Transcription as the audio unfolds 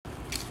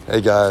Hey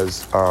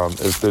guys,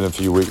 it's been a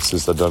few weeks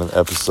since I've done an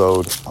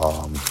episode.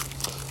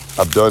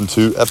 I've done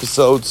 2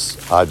 episodes.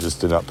 I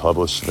just did not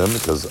publish them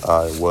because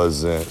I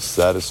wasn't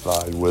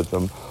satisfied with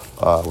them.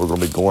 We're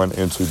going to be going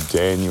into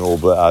Daniel,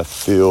 but I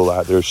feel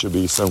like there should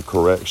be some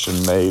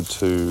correction made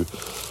to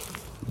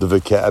the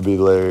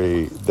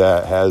vocabulary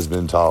that has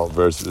been taught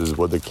versus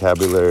what the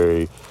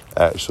vocabulary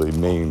actually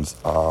means.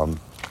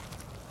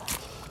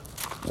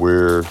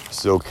 We're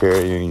still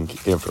carrying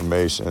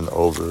information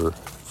over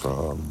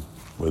from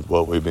with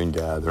what we've been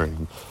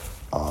gathering,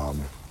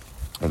 and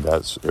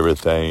that's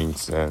everything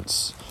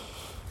since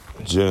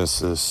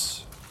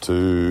Genesis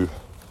to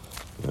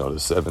the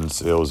 7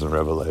 seals and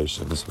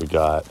Revelations. We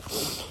got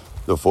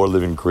the 4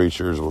 living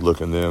creatures. We're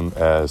looking at them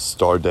as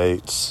star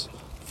dates.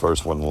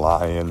 First one,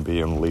 lion,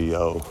 being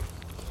Leo.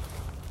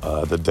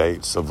 The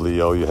dates of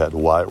Leo, you had the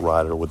white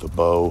rider with the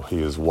bow.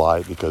 He is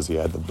white because he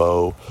had the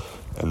bow,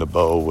 and the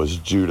bow was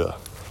Judah.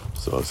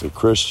 So as a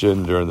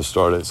Christian during the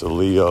star dates of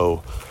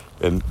Leo,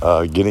 and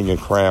getting a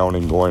crown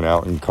and going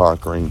out and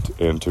conquering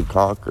and to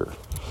conquer.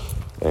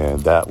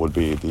 And that would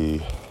be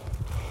the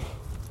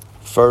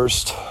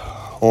first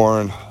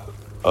horn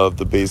of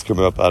the beast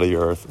coming up out of the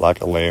earth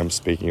like a lamb,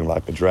 speaking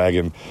like a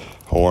dragon,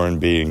 horn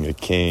being a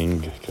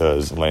king,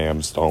 because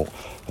lambs don't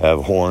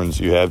have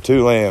horns. You have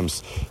 2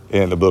 lambs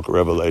in the book of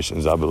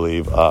Revelations, I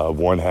believe.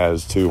 One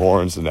has 2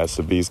 horns, and that's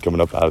the beast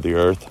coming up out of the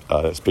earth,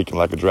 speaking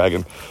like a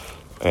dragon,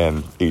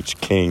 and each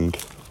king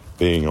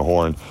being a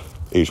horn.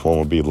 Each one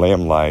would be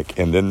lamb-like.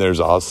 And then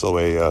there's also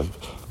a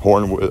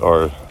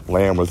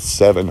lamb with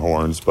 7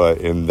 horns. But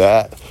in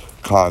that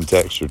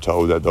context, you're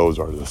told that those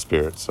are the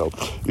spirits. So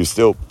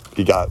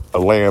you got a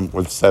lamb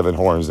with 7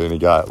 horns, and you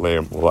got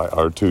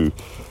 2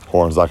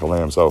 horns like a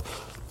lamb. So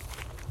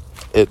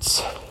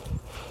it's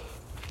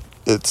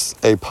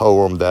a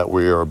poem that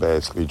we are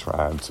basically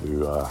trying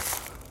to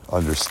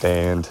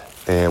understand.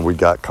 And we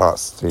got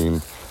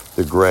Constantine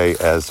the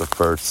Great as the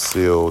first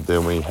seal.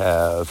 Then we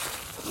have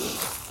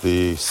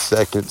the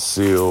second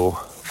seal,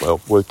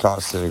 with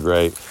Constantine the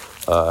Great,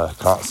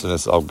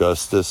 Constance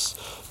Augustus.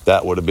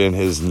 That would have been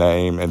his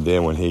name. And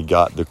then when he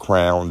got the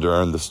crown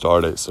during the star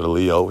dates of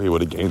Leo, he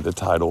would have gained the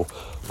title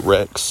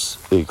Rex.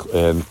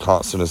 And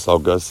Constance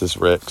Augustus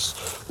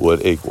Rex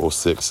would equal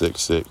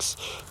 666,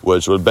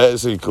 which would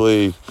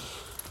basically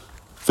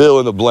fill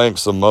in the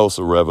blanks of most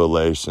of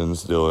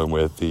Revelations, dealing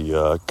with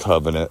the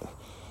covenant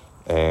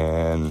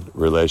and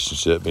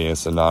relationship being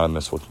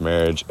synonymous with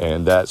marriage.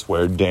 And that's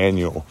where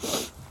Daniel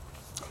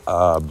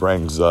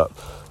brings up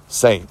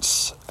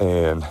saints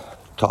and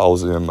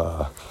calls them,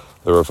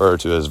 they're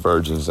referred to as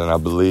virgins. And I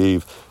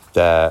believe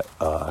that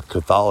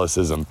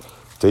Catholicism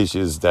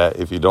teaches that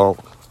if you don't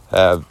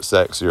have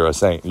sex, you're a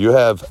saint. You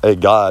have a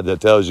God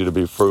that tells you to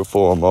be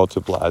fruitful and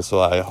multiply, so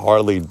I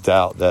hardly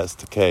doubt that's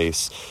the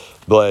case.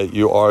 But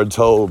you are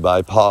told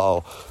by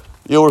Paul,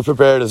 you were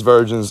prepared as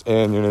virgins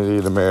in unity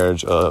of the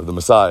marriage of the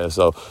Messiah.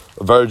 So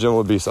a virgin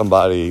would be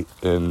somebody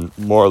in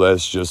more or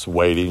less just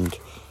waiting,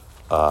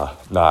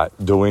 not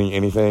doing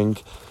anything,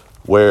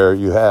 where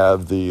you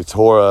have the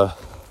Torah.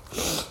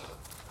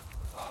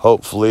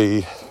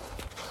 Hopefully,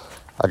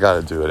 I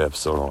got to do an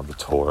episode on the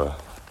Torah.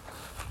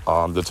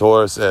 The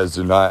Torah says,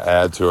 do not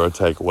add to or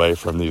take away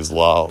from these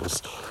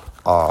laws.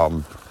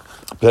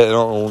 Depending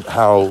on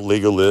how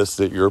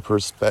legalistic your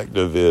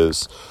perspective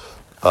is,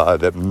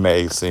 that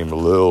may seem a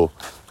little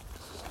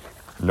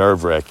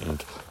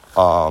nerve-wracking.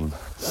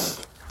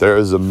 There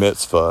is a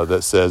mitzvah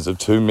that says if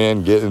 2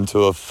 men get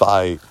into a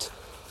fight,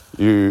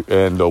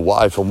 and the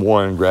wife of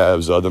one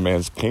grabs the other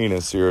man's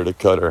penis here to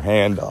cut her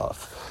hand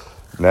off.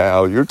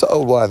 Now, you're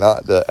told why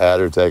not to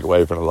add or take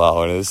away from the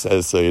law, and it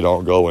says so you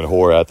don't go and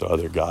whore after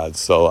other gods.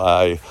 So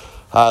I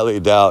highly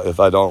doubt if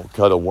I don't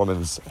cut a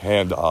woman's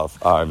hand off,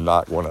 I'm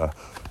not going to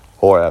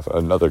whore after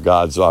another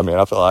god. So, I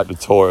feel like the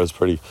Torah is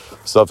pretty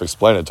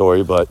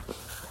self-explanatory, but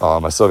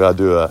I still got to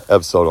do an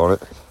episode on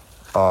it.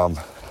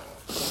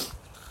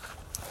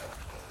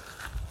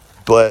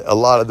 But a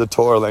lot of the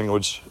Torah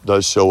language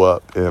does show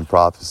up in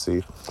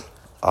prophecy.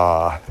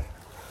 But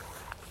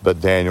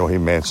Daniel, he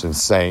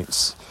mentions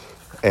saints.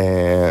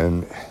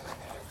 And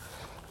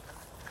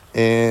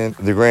in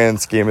the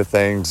grand scheme of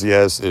things,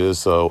 yes, it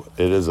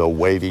is a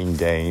waiting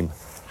game.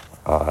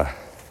 Let's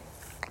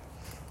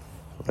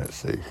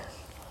see.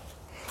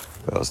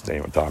 What else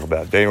Daniel talk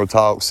about? Daniel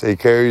talks, he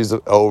carries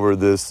over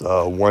this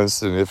one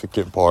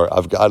significant part.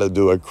 I've got to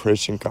do a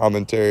Christian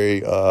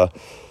commentary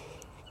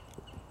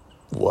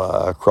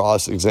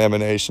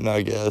cross-examination,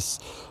 I guess.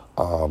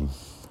 I'm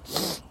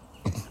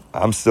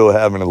still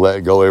having to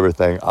let go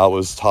everything I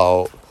was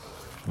taught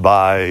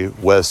by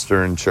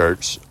Western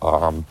church.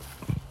 And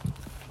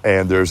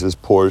there's this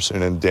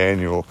portion in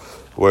Daniel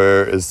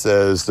where it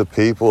says the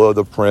people of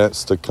the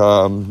prince to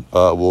come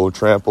will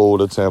trample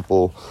the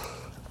temple,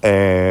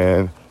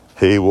 and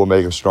he will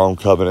make a strong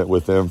covenant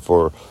with them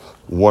for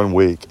 1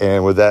 week.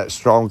 And with that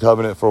strong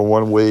covenant for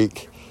 1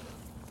 week,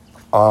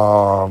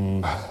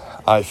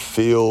 I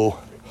feel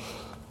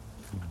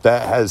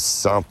that has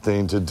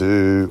something to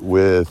do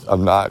with,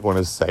 I'm not going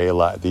to say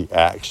like the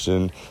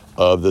action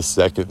of the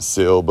second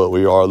seal, but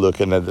we are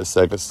looking at the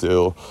second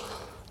seal.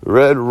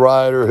 Red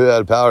Rider, who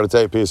had power to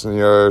take peace in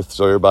the earth,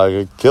 so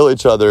everybody could kill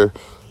each other.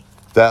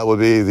 That would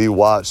be the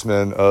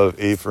Watchman of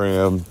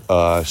Ephraim,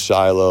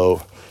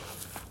 Shiloh.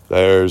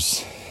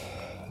 There's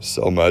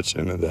so much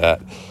into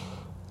that.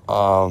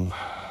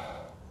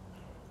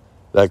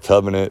 That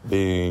covenant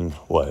being,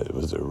 what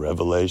was it,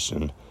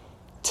 Revelation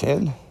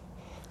 10?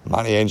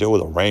 Mighty angel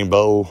with a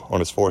rainbow on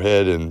his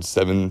forehead and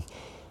 7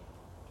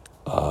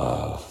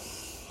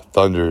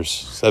 thunders,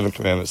 7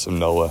 commandments of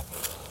Noah.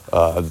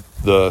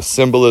 The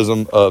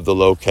symbolism of the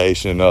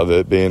location of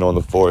it being on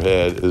the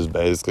forehead is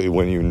basically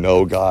when you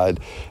know God,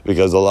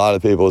 because a lot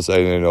of people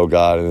say they know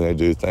God and they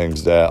do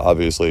things that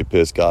obviously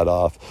piss God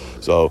off.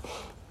 So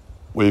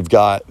we've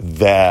got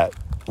that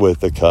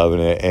with the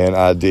covenant, and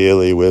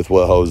ideally with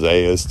what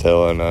Hosea is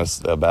telling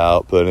us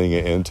about putting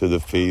it into the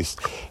feast,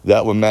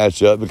 that would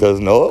match up, because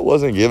Noah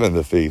wasn't given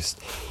the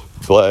feast.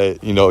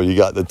 But, you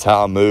got the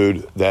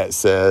Talmud that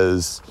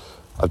says,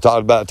 I've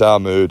talked about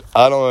Talmud.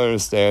 I don't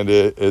understand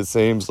it. It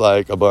seems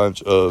like a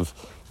bunch of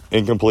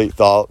incomplete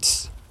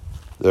thoughts.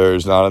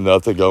 There's not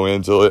enough to go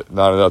into it,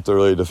 not enough to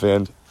really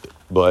defend,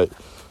 but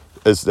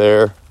it's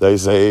there. They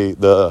say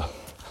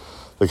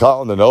they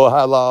call them the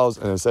Noahide laws,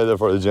 and it says they're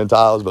for the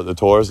Gentiles, but the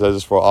Torah says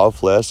it's for all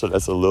flesh, so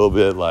that's a little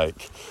bit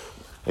like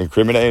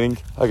incriminating,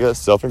 I guess,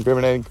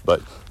 self-incriminating,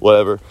 but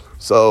whatever.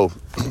 So,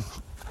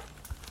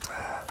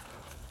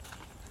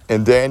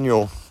 in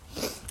Daniel's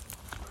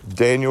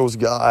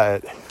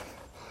got,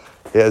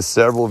 he has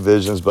several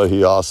visions, but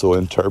he also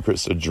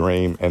interprets a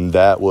dream, and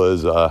that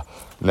was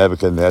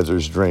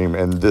Nebuchadnezzar's dream.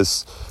 And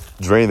this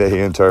dream that he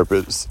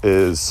interprets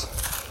is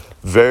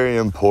very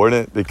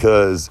important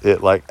because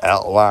it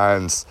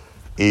outlines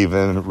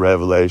even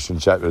Revelation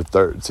chapter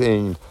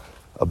 13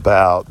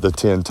 about the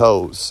 10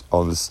 toes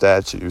on the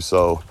statue.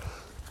 So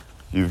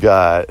you've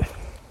got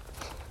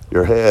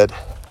your head,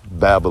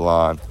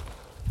 Babylon,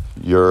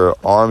 your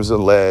arms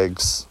and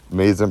legs,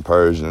 Medes and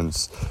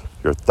Persians,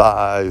 your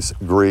thighs,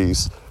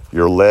 Greece,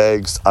 your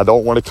legs, I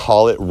don't want to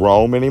call it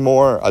Rome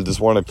anymore. I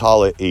just want to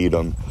call it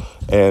Edom.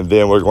 And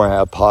then we're going to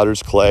have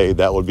potter's clay.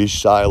 That would be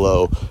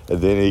Shiloh. And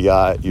then you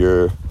got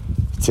your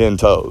 10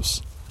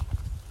 toes.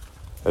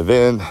 And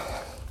then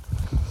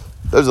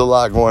there's a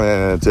lot going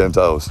in the 10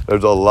 toes.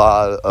 There's a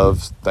lot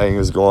of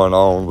things going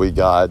on. We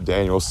got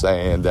Daniel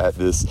saying that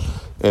this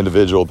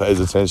individual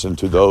pays attention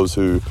to those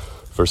who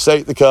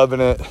forsake the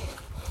covenant.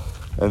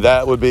 And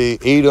that would be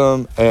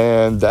Edom,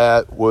 and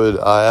that would,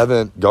 I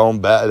haven't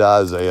gone back to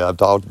Isaiah. I've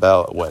talked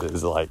about,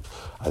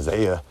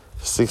 Isaiah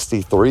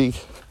 63.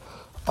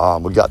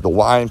 We got the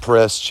wine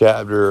press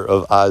chapter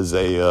of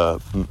Isaiah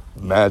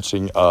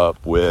matching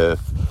up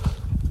with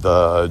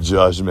the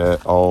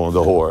judgment on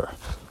the whore,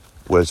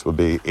 which would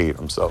be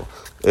Edom. So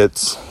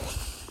there's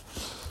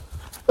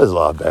a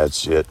lot of bad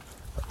shit.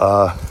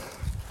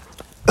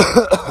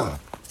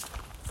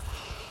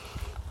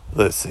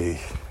 Let's see.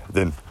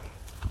 Then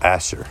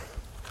Asher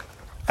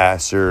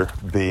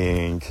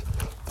being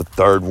the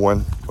third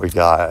one. We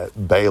got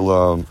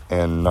Balaam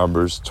in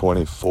Numbers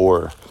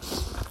 24.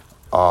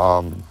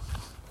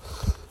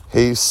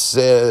 He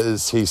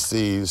says he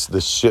sees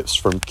the ships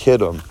from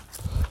Kittim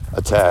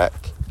attack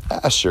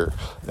Asher.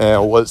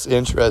 And what's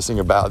interesting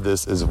about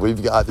this is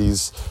we've got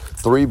these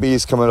 3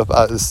 beasts coming up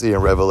out of the sea in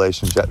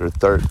Revelation chapter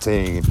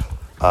 13.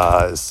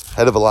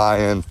 Head of a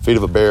lion, feet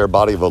of a bear,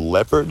 body of a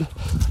leopard.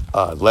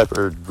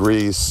 Leopard,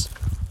 Greece,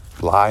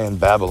 lion,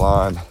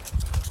 Babylon,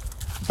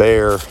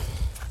 bear,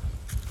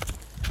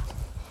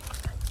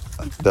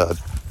 the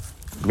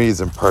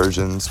Medes and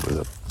Persians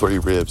with 3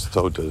 ribs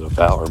told to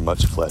devour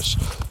much flesh.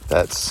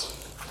 That's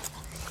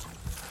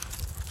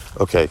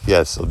okay.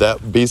 Yes, so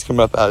that beast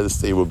coming up out of the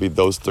sea will be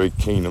those 3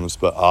 kingdoms,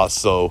 but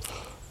also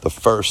the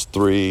first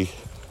 3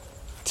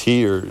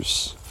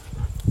 tiers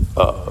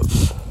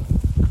of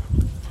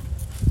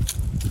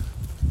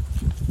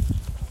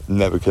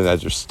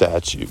Nebuchadnezzar's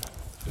statue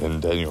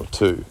in Daniel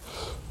 2.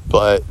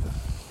 But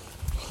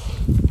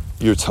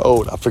you're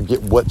told, I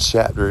forget what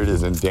chapter it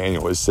is in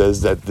Daniel, it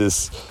says that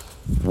this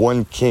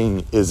one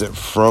king isn't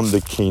from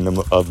the kingdom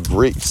of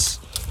Greece.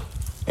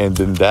 And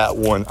then that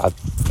one, I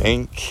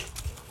think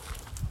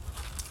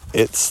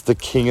it's the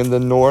king in the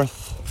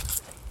north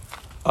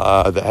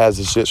that has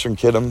the ships from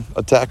Kittim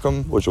attack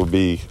him, which will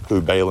be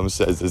who Balaam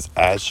says is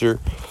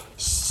Asher.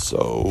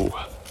 So,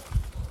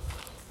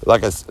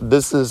 like I said,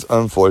 this is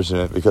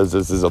unfortunate because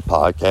this is a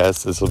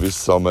podcast. This will be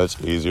so much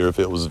easier if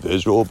it was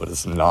visual, but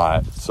it's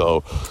not.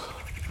 So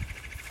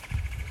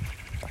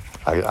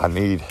I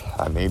need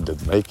to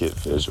make it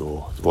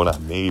visual, is what I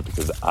need,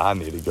 because I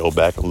need to go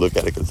back and look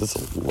at it, because it's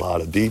a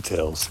lot of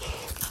details.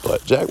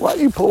 But Jack, why are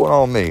you pulling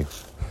on me?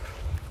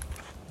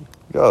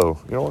 Go.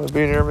 You don't want to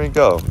be near me?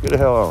 Go. Get the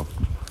hell on.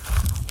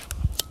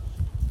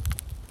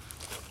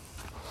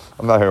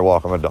 I'm not here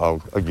walking my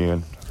dog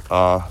again.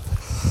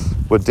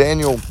 With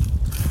Daniel,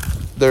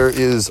 there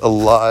is a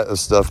lot of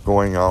stuff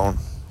going on.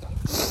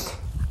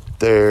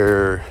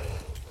 There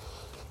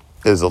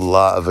is a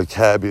lot of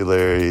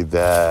vocabulary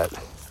that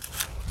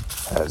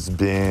has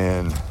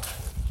been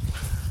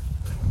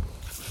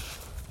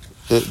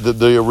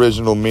the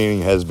original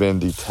meaning has been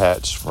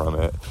detached from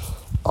it.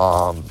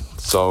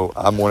 So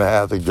I'm going to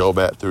have to go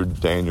back through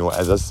Daniel.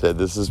 As I said,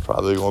 this is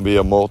probably going to be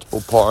a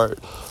multiple part.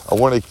 I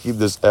want to keep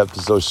this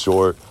episode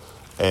short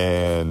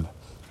and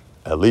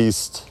at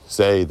least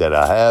say that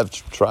I have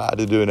tried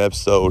to do an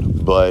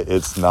episode, but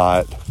it's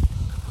not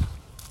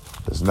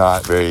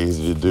very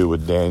easy to do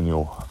with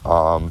Daniel.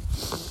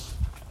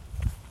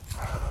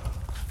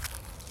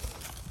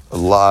 A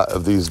lot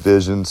of these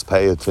visions,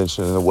 pay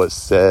attention to what's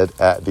said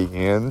at the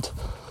end.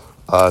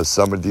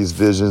 Some of these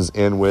visions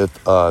end with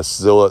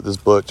still at this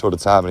book till the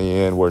time of the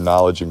end, where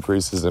knowledge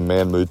increases and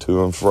man move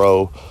to and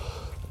fro.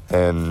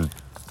 And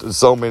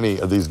so many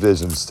of these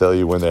visions tell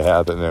you when they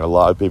happen, and a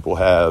lot of people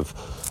have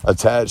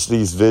attached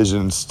these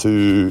visions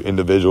to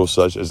individuals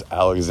such as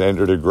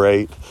Alexander the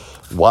Great.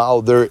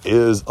 While there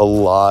is a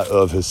lot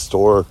of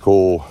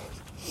historical,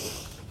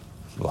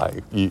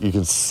 like you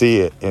can see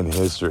it in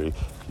history,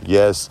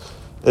 yes,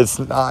 it's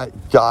not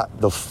got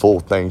the full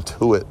thing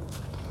to it.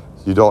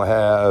 You don't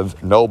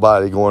have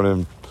nobody going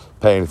and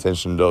paying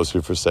attention to those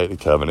who forsake the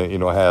covenant. You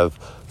don't have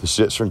the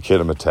shits from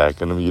Kittim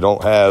attacking them. You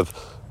don't have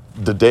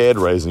the dead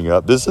raising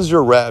up. This is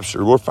your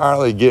rapture. We're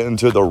finally getting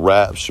to the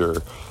rapture.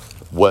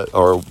 What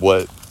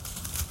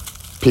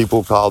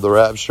people call the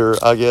rapture,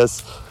 I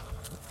guess.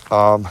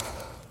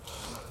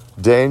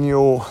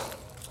 Daniel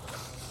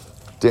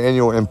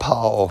and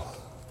Paul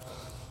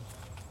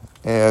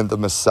and the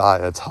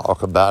Messiah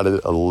talk about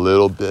it a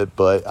little bit,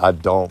 but I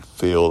don't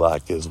feel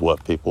like it's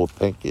what people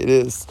think it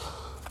is.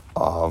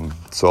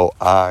 So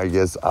I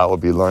guess I will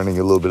be learning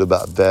a little bit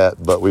about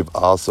that. But we've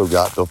also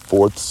got the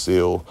fourth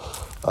seal,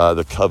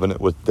 the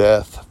covenant with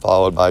death,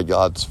 followed by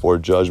God's four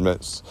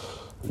judgments: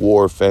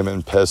 war,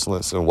 famine,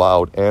 pestilence, and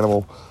wild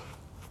animal.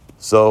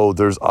 So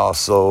there's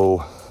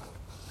also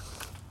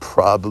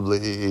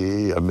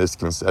probably a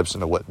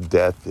misconception of what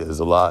death is.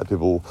 A lot of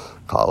people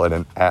call it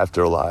an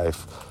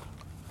afterlife.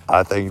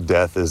 I think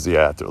death is the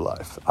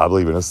afterlife. I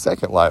believe in a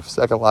second life.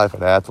 Second life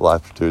and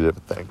afterlife are two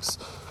different things.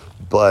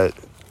 But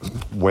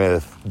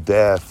with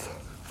death,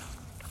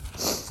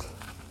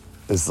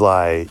 it's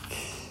like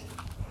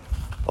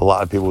a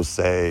lot of people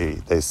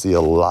say they see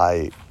a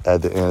light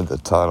at the end of the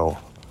tunnel.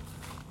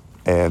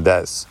 And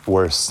that's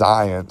where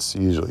science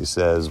usually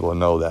says, well,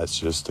 no, that's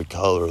just the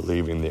color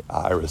leaving the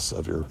iris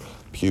of your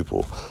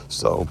pupil.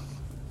 So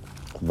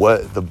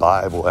what the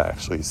Bible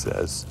actually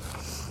says,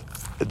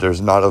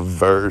 there's not a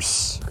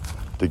verse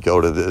to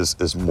go to this.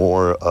 It's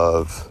more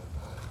of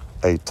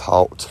a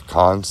taught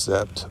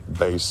concept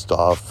based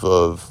off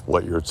of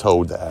what you're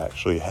told that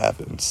actually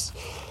happens.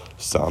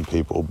 Some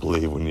people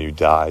believe when you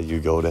die, you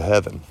go to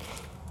heaven.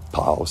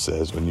 Paul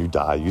says when you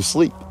die, you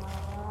sleep.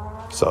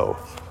 So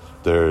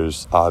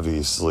there's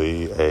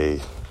obviously a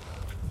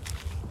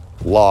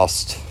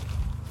lost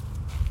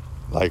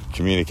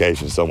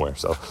communication somewhere.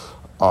 So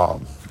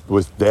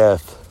with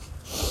death,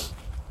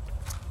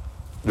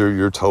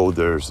 you're told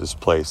there's this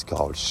place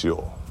called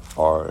Sheol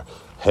or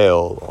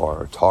hell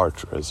or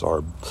Tartarus,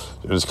 or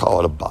just call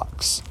it a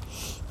box.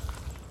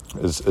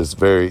 It's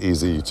very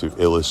easy to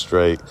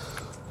illustrate,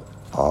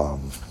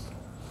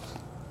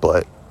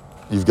 but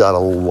you've got a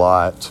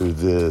lot to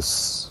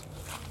this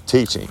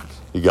teaching.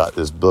 You got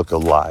this book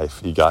of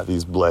life. You got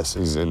these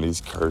blessings and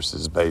these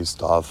curses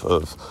based off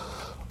of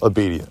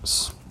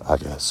obedience, I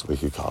guess we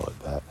could call it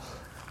that.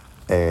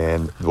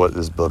 And what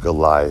this book of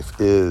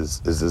life is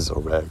this a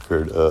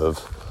record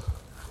of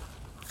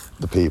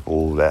the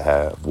people that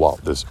have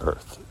walked this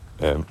earth,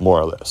 and more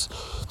or less.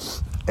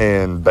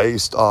 And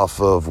based off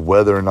of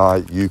whether or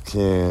not you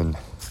can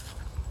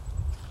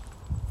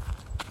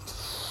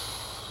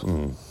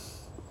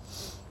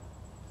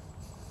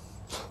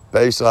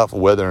based off of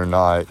whether or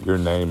not your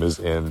name is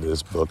in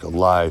this book of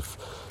life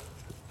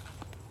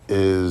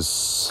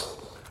is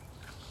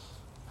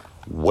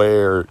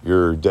where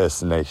your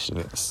destination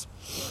is.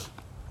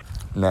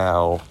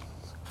 Now,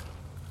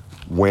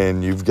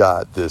 when you've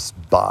got this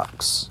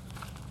box,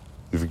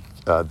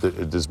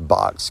 this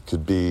box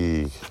could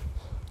be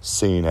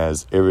seen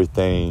as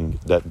everything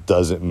that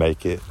doesn't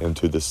make it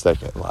into the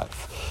second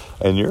life.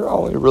 And you're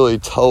only really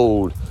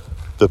told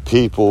the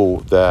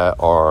people that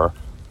are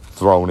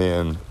thrown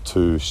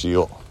into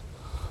Sheol.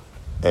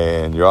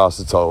 And you're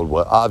also told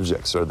what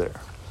objects are there.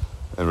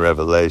 In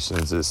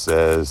Revelations, it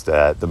says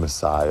that the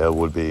Messiah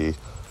would be,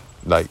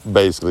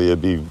 basically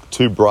it'd be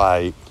too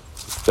bright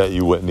that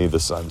you wouldn't need the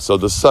sun. So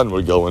the sun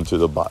would go into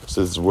the box.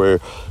 This is where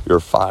your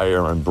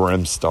fire and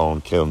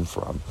brimstone came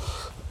from.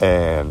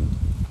 And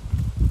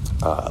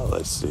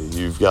let's see,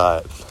 you've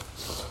got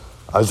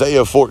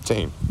Isaiah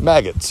 14,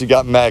 maggots. You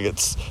got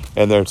maggots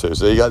in there too.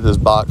 So you got this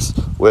box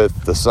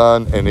with the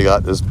sun, and you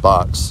got this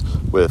box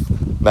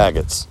with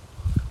maggots.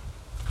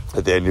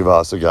 And then you've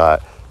also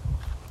got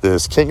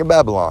this king of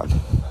Babylon,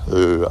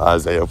 who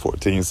Isaiah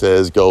 14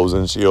 says goes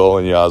in Sheol,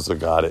 and you also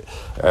got it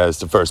as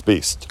the first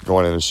beast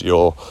going into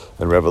Sheol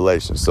in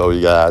Revelation. So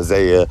you got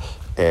Isaiah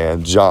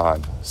and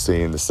John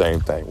seeing the same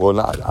thing. Well,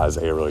 not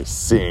Isaiah really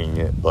seeing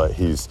it, but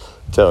he's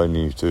telling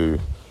you to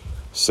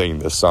sing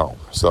this song.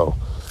 So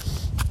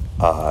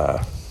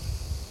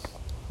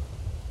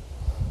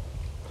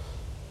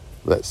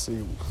let's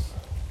see.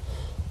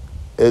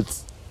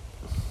 It's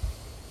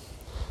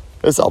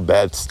all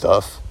bad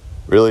stuff,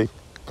 really.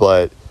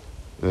 But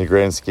in the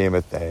grand scheme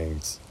of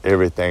things,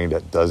 everything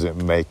that doesn't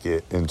make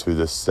it into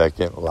the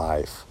second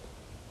life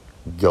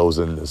goes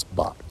in this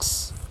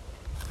box.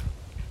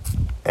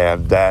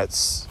 And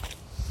that's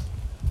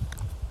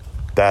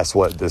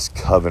what this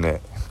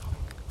covenant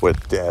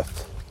with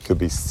death could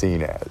be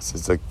seen as.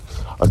 It's a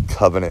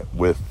covenant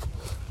with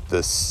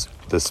this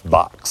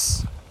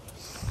box.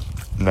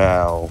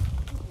 Now,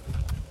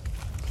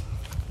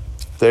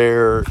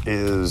 there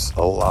is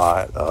a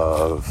lot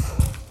of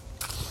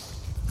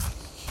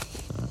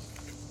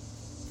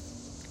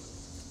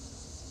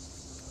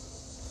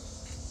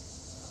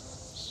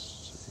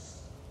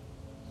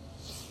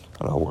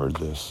how do I word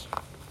this?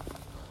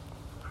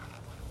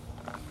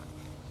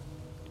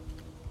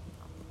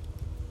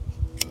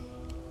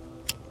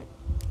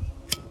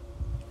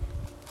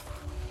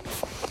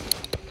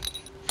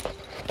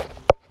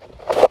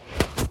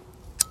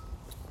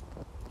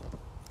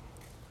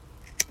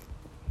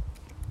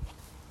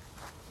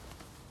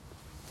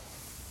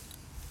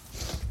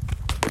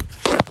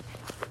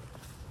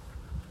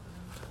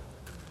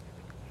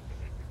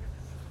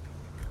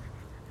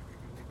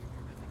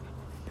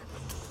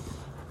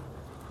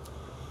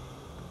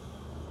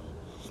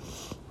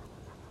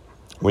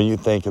 When you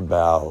think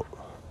about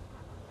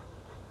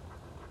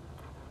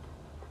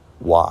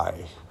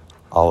why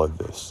all of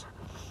this,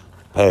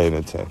 paying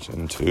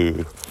attention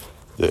to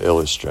the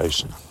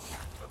illustration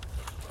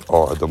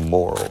or the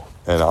moral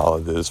and all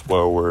of this,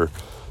 where we're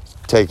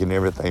taking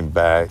everything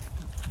back,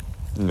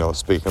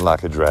 speaking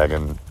like a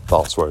dragon,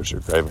 false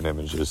worship, graven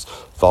images,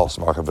 false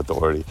mark of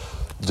authority,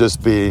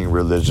 just being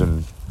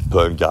religion,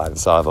 putting God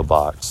inside of a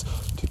box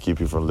to keep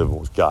you from living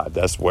with God.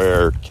 That's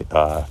where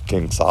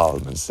King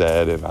Solomon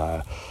said in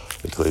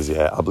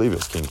Ecclesiastes, I believe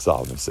it's King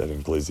Solomon said in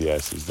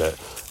Ecclesiastes, that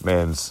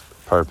man's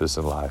purpose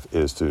in life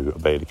is to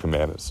obey the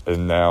commandments.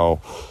 And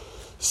now,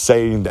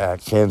 saying that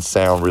can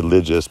sound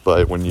religious,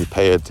 but when you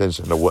pay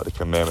attention to what the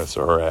commandments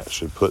are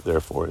actually put there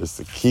for, is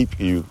to keep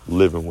you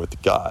living with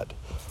God,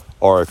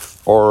 or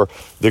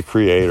the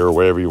Creator, or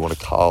whatever you want to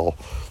call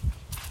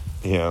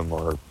Him,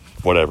 or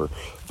whatever.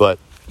 But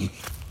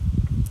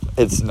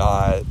it's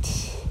not,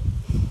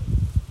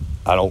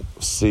 I don't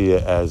see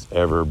it as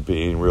ever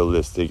being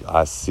realistic.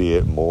 I see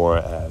it more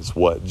as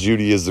what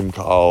Judaism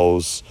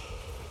calls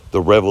the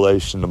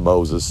revelation of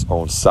Moses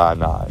on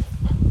Sinai.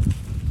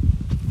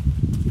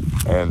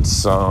 And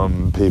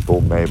some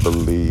people may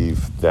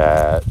believe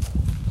that,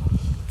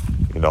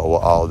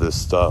 all this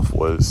stuff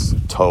was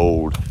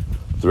told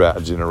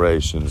throughout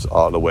generations,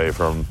 all the way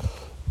from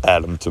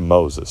Adam to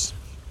Moses.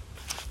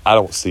 I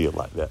don't see it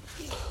like that.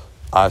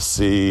 I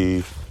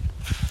see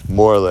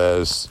more or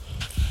less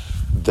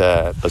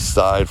that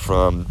aside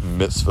from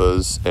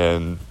mitzvahs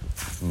and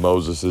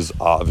Moses'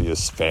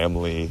 obvious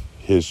family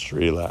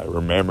history, like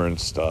remembering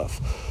stuff,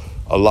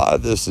 a lot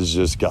of this is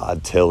just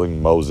God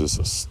telling Moses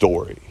a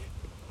story,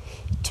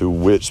 to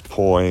which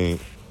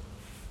point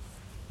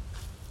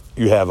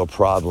you have a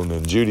problem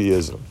in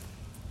Judaism,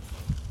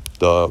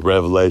 the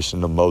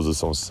revelation of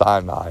Moses on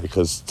Sinai,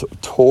 because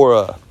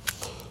Torah,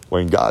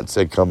 when God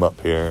said, come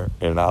up here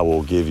and I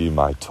will give you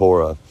my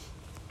Torah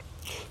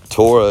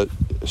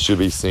should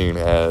be seen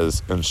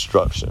as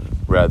instruction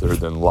rather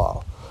than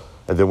law.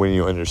 And then when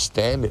you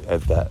understand it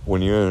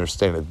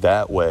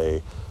that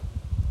way,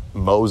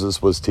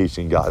 Moses was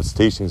teaching God's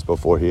teachings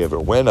before he ever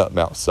went up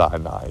Mount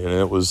Sinai, and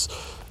it was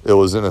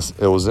in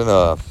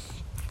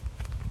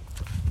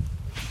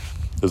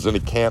a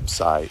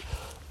campsite,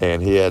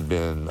 and he had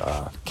been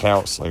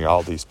counseling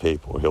all these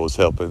people. He was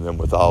helping them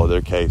with all of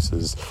their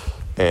cases.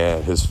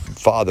 And his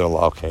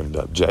father-in-law came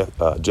up,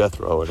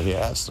 Jethro, and he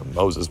asked him,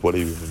 Moses, what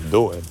have you been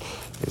doing?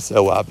 He said,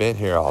 well, I've been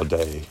here all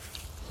day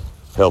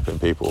helping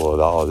people with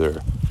all of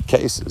their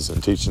cases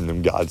and teaching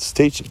them God's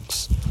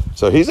teachings.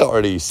 So he's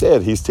already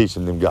said he's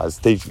teaching them God's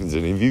teachings.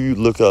 And if you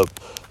look up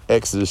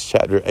Exodus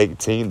chapter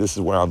 18, this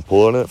is where I'm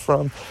pulling it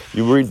from.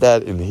 You read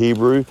that in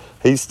Hebrew.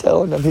 He's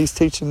telling them he's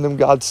teaching them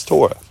God's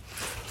Torah.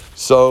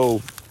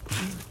 So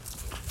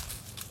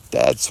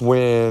that's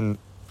when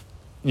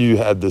you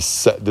have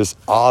this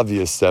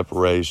obvious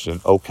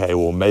separation. Okay,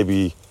 well,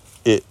 maybe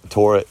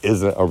Torah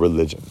isn't a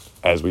religion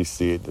as we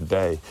see it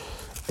today.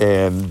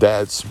 And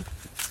that's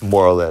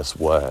more or less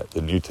what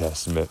the New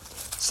Testament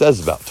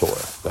says about Torah.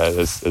 That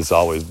it's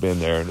always been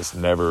there, and it's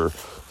never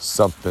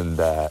something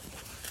that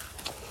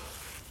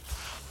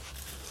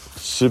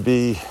should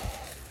be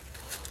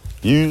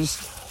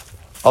used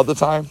all the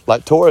time.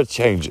 Like, Torah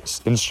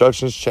changes,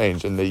 instructions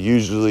change, and they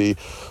usually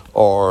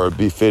are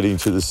befitting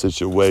to the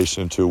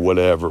situation, to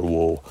whatever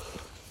will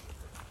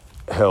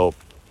help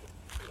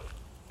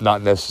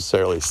not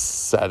necessarily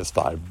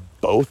satisfy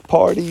both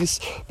parties,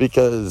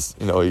 because,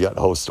 you got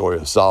the whole story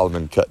of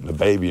Solomon cutting the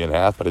baby in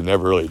half, but he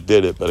never really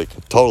did it, but it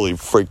totally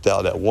freaked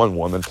out that one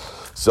woman.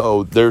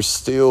 So there's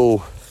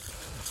still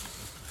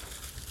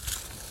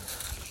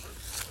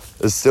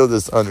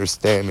this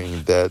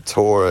understanding that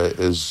Torah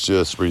is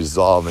just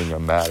resolving a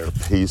matter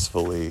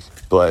peacefully,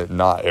 but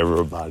not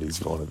everybody's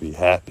going to be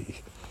happy.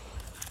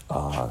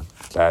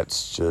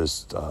 That's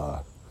just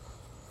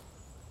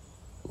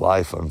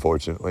life,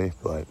 unfortunately,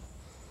 but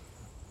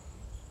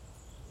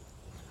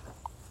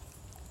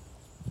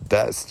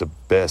that's the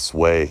best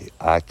way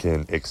I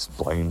can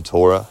explain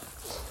Torah,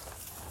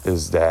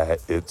 is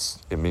that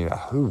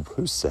who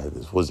said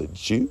this? Was it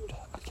Jude?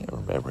 I can't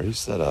remember. He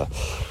said,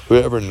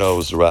 whoever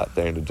knows the right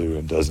thing to do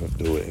and doesn't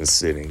do it is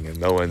sinning, and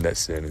knowing that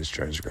sin is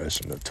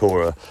transgression of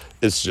Torah,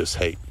 it's just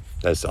hate.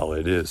 That's all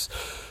it is.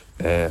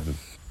 And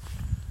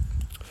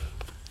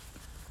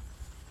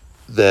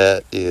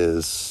that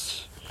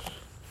is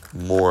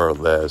more or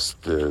less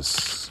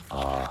this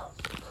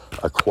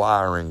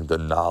acquiring the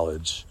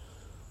knowledge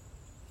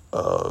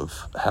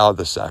of how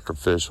the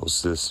sacrificial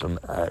system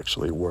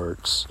actually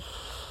works,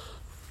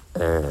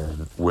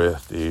 and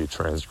with the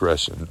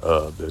transgression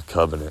of the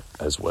covenant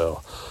as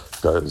well.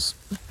 Because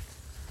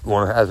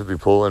we're going to have to be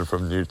pulling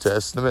from New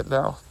Testament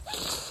now.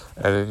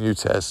 And the New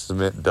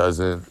Testament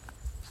doesn't,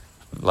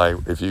 like,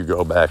 if you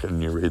go back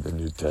and you read the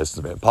New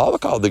Testament, Paul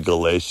called the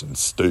Galatians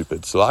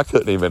stupid. So I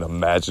couldn't even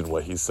imagine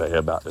what he's saying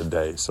about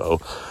today. So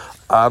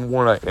I'm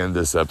going to end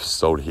this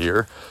episode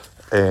here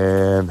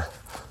and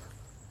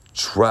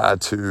try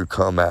to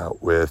come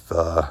out with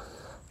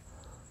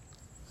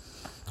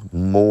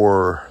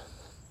more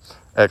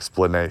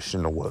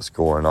explanation of what's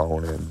going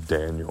on in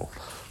Daniel.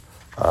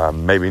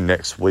 Maybe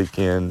next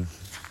weekend,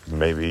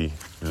 maybe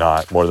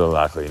not. More than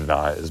likely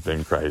not. It's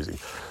been crazy.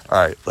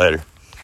 All right, later.